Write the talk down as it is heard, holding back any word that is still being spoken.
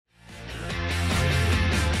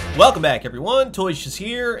Welcome back, everyone. Toys is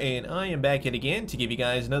here, and I am back yet again to give you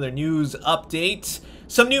guys another news update.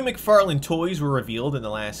 Some new McFarlane Toys were revealed in the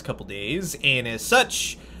last couple days, and as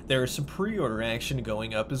such, there is some pre-order action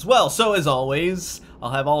going up as well. So as always,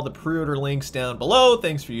 I'll have all the pre-order links down below.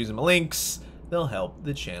 Thanks for using my links. They'll help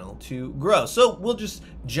the channel to grow. So we'll just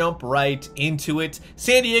jump right into it.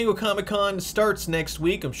 San Diego Comic-Con starts next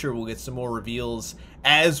week. I'm sure we'll get some more reveals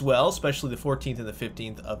as well, especially the 14th and the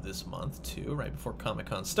 15th of this month too, right before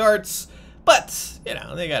Comic-Con starts. But, you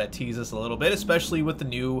know, they gotta tease us a little bit, especially with the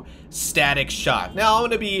new Static Shock. Now, I'm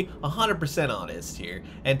gonna be 100% honest here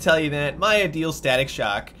and tell you that my ideal Static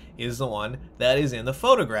Shock is the one that is in the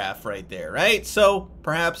photograph right there, right? So,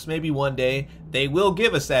 perhaps maybe one day they will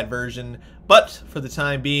give us that version, but for the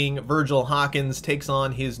time being, Virgil Hawkins takes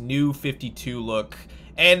on his new 52 look,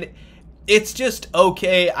 and it's just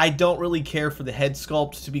okay. I don't really care for the head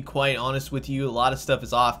sculpt, to be quite honest with you. A lot of stuff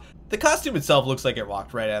is off. The costume itself looks like it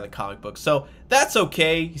walked right out of the comic book, so that's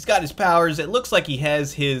okay. He's got his powers. It looks like he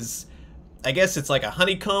has his, I guess it's like a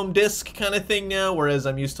honeycomb disc kind of thing now, whereas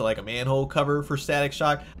I'm used to like a manhole cover for Static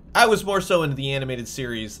Shock. I was more so into the animated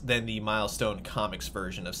series than the Milestone Comics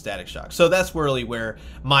version of Static Shock, so that's really where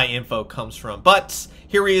my info comes from. But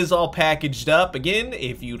here he is all packaged up. Again,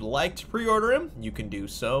 if you'd like to pre-order him, you can do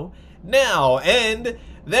so now. And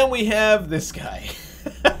then we have this guy.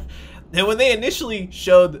 And when they initially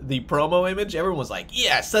showed the promo image, everyone was like,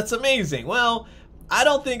 yes, that's amazing. Well, I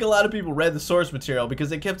don't think a lot of people read the source material because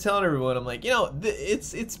they kept telling everyone, I'm like, you know,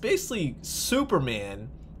 it's basically Superman,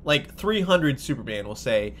 like 300 Superman, we'll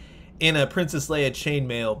say, in a Princess Leia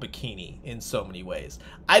chainmail bikini in so many ways.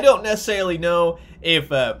 I don't necessarily know if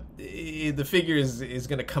the figure is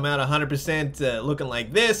going to come out 100% looking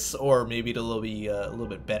like this, or maybe it'll be a little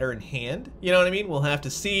bit better in hand. You know what I mean? We'll have to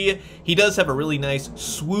see. He does have a really nice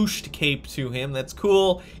swooshed cape to him. That's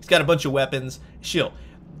cool. He's got a bunch of weapons. Shield.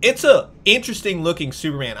 It's a interesting looking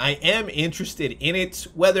Superman. I am interested in it.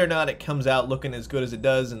 Whether or not it comes out looking as good as it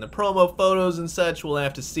does in the promo photos and such, we'll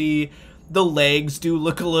have to see. The legs do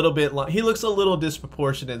look a little bit long. He looks a little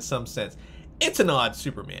disproportionate in some sense. It's an odd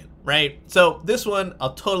Superman, right? So this one,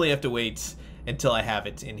 I'll totally have to wait until I have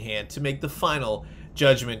it in hand to make the final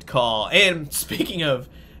judgment call. And speaking of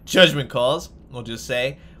judgment calls, we'll just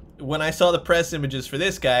say, when I saw the press images for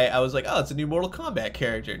this guy, I was like, oh, it's a new Mortal Kombat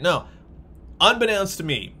character. No. Unbeknownst to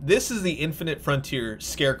me, this is the Infinite Frontier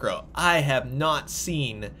Scarecrow. I have not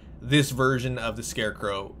seen this version of the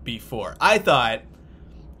Scarecrow before. I thought,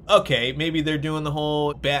 okay, maybe they're doing the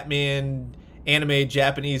whole Batman anime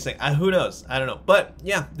Japanese thing. Who knows? I don't know. But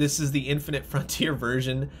yeah, this is the Infinite Frontier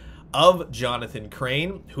version of Jonathan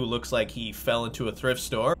Crane, who looks like he fell into a thrift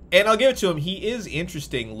store. And I'll give it to him, he is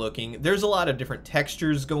interesting looking. There's a lot of different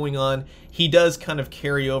textures going on. He does kind of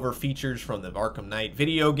carry over features from the Arkham Knight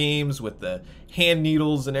video games with the hand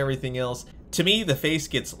needles and everything else. To me, the face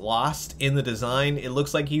gets lost in the design. It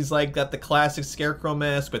looks like he's like got the classic Scarecrow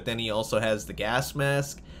mask, but then he also has the gas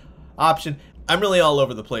mask option. I'm really all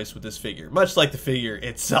over the place with this figure, much like the figure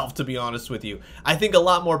itself, to be honest with you. I think a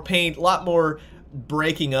lot more paint, a lot more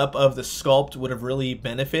breaking up of the sculpt would have really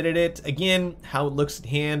benefited it. Again, how it looks in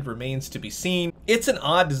hand remains to be seen. It's an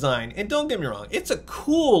odd design, and don't get me wrong, it's a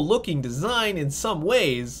cool looking design in some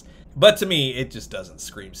ways, but to me, it just doesn't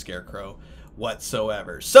scream Scarecrow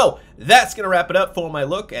whatsoever. So that's gonna wrap it up for my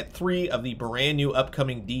look at 3 of the brand new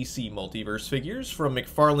upcoming DC Multiverse figures from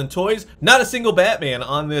McFarlane Toys. Not a single Batman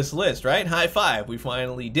on this list, right? High five, we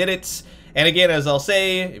finally did it. And again, as I'll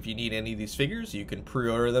say, if you need any of these figures, you can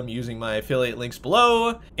pre-order them using my affiliate links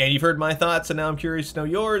below. And you've heard my thoughts, and now I'm curious to know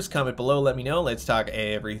yours. Comment below, let me know. Let's talk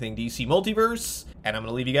everything DC Multiverse. And I'm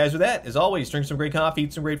going to leave you guys with that. As always, drink some great coffee,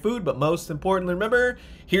 eat some great food, but most importantly, remember,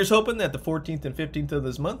 here's hoping that the 14th and 15th of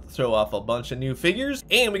this month throw off a bunch of new figures.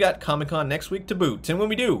 And we got Comic-Con next week to boot. And when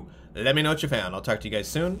we do, let me know what you found. I'll talk to you guys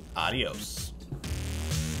soon. Adios.